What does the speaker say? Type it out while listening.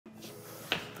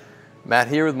Matt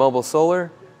here with Mobile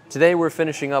Solar. Today we're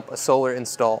finishing up a solar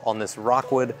install on this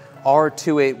Rockwood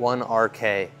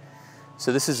R281RK.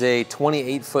 So this is a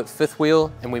 28-foot fifth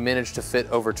wheel, and we managed to fit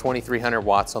over 2,300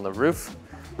 watts on the roof.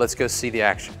 Let's go see the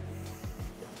action.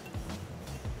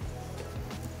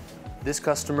 This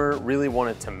customer really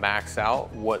wanted to max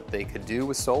out what they could do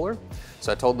with solar.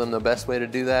 So I told them the best way to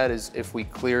do that is if we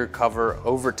clear cover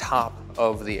over top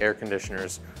of the air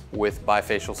conditioners with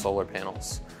bifacial solar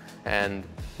panels. And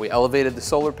we elevated the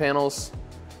solar panels.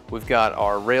 We've got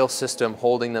our rail system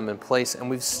holding them in place, and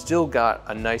we've still got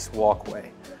a nice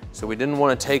walkway. So we didn't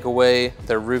want to take away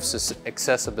their roof's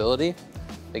accessibility.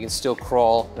 They can still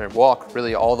crawl and walk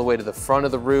really all the way to the front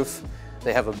of the roof.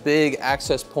 They have a big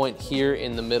access point here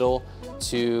in the middle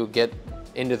to get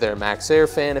into their MAXXED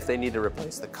fan if they need to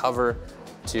replace the cover,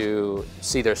 to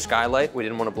see their skylight. We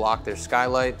didn't want to block their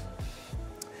skylight.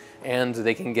 And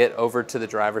they can get over to the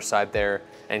driver's side there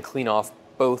and clean off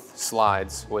both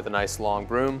slides with a nice long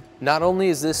broom. Not only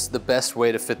is this the best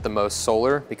way to fit the most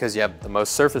solar, because you have the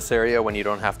most surface area when you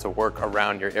don't have to work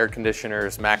around your air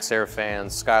conditioners, MAXXED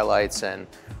fans, skylights, and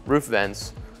roof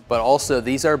vents, but also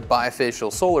these are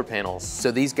bifacial solar panels. So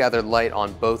these gather light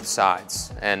on both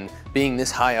sides. And being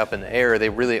this high up in the air, they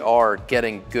really are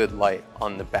getting good light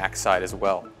on the backside as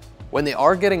well. When they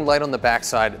are getting light on the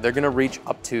backside, they're gonna reach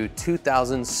up to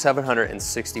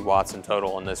 2,760 watts in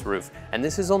total on this roof. And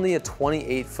this is only a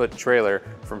 28-foot trailer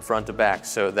from front to back.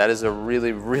 So that is a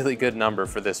really, really good number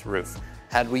for this roof.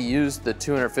 Had we used the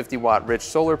 250 watt rich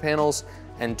solar panels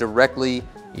and directly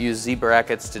used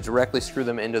Z-brackets to directly screw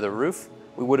them into the roof,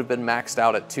 we would have been maxed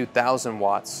out at 2,000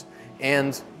 watts.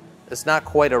 And it's not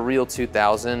quite a real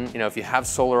 2,000. You know, if you have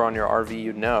solar on your RV,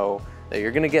 you know that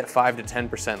you're gonna get 5 to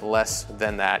 10% less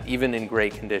than that, even in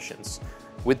great conditions.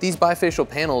 With these bifacial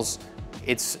panels,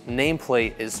 its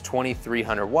nameplate is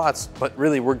 2,300 watts, but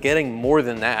really we're getting more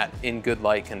than that in good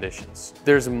light conditions.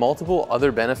 There's multiple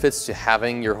other benefits to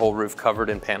having your whole roof covered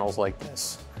in panels like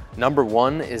this. Number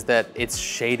one is that it's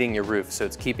shading your roof, so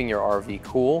it's keeping your RV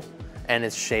cool, and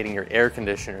it's shading your air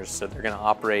conditioners, so they're gonna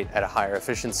operate at a higher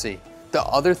efficiency. The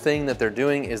other thing that they're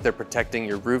doing is they're protecting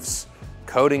your roof's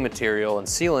coating material and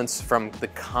sealants from the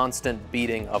constant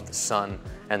beating of the sun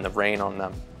and the rain on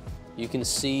them. You can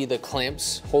see the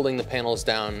clamps holding the panels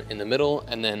down in the middle,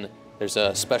 and then there's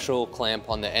a special clamp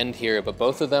on the end here, but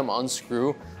both of them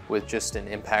unscrew with just an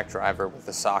impact driver with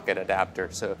a socket adapter.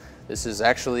 So this is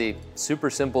actually super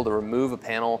simple to remove a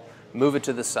panel, move it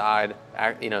to the side,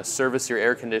 service your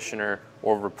air conditioner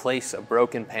or replace a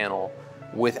broken panel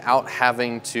without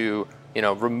having to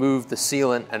remove the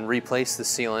sealant and replace the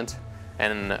sealant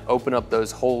and open up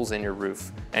those holes in your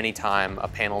roof anytime a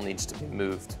panel needs to be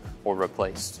moved or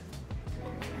replaced.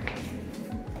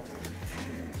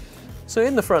 So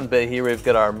in the front bay here, we've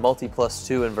got our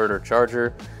multi+2 inverter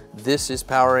charger. This is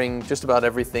powering just about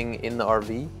everything in the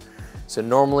RV. So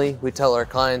normally we tell our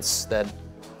clients that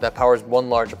powers one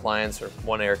large appliance or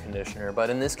one air conditioner,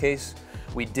 but in this case,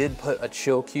 we did put a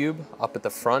chill cube up at the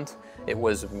front. It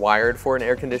was wired for an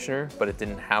air conditioner, but it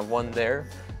didn't have one there.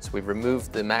 So we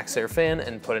removed the MAXXED fan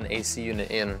and put an AC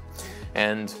unit in.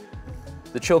 And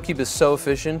the chill cube is so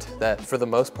efficient that for the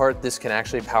most part, this can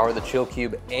actually power the chill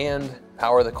cube and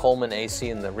power the Coleman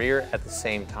AC in the rear at the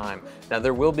same time. Now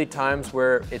there will be times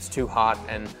where it's too hot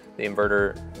and the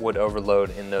inverter would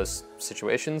overload in those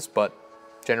situations, but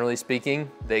generally speaking,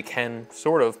 they can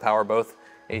sort of power both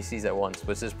ACs at once,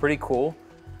 which is pretty cool.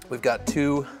 We've got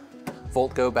 2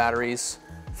 VoltGo batteries,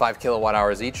 5 kilowatt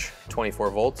hours each,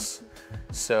 24 volts.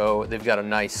 So they've got a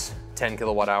nice 10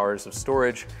 kilowatt hours of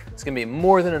storage. It's gonna be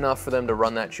more than enough for them to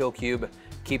run that chill cube,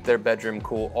 keep their bedroom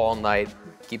cool all night,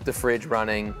 keep the fridge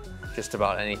running, just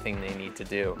about anything they need to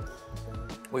do.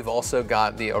 We've also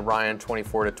got the Orion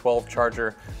 24 to 12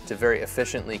 charger to very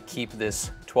efficiently keep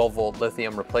this 12 volt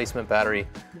lithium replacement battery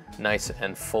nice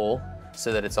and full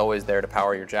so that it's always there to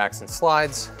power your jacks and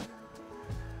slides.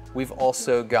 We've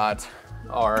also got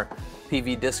our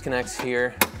PV disconnects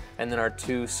here, and then our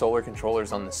 2 solar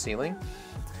controllers on the ceiling.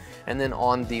 And then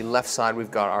on the left side, we've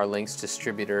got our Lynx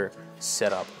distributor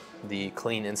setup, the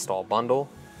clean install bundle.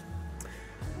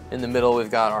 In the middle, we've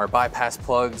got our bypass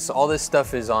plugs. All this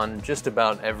stuff is on just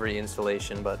about every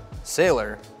installation, but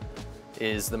Sailor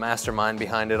is the mastermind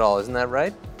behind it all, isn't that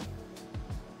right?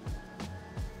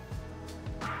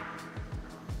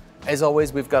 As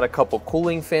always, we've got a couple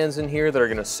cooling fans in here that are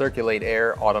gonna circulate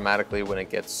air automatically when it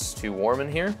gets too warm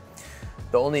in here.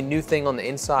 The only new thing on the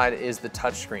inside is the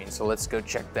touchscreen, so let's go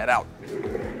check that out.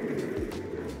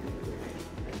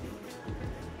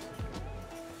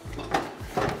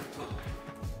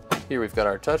 Here we've got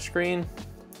our touchscreen.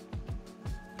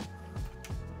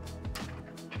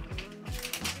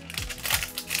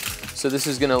 So this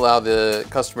is gonna allow the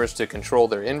customers to control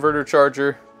their inverter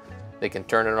charger. They can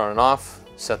turn it on and off,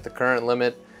 set the current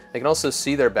limit. They can also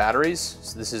see their batteries.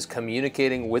 So this is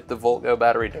communicating with the VoltGo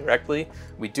battery directly.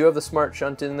 We do have the smart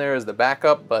shunt in there as the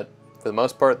backup, but for the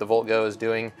most part, the VoltGo is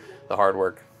doing the hard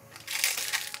work.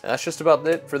 And that's just about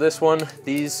it for this one.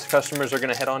 These customers are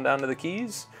gonna head on down to the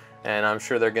Keys, and I'm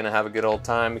sure they're gonna have a good old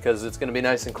time because it's gonna be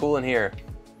nice and cool in here.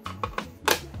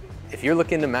 If you're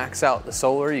looking to max out the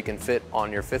solar you can fit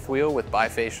on your fifth wheel with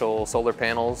bifacial solar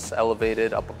panels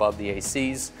elevated up above the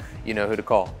ACs, you know who to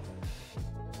call.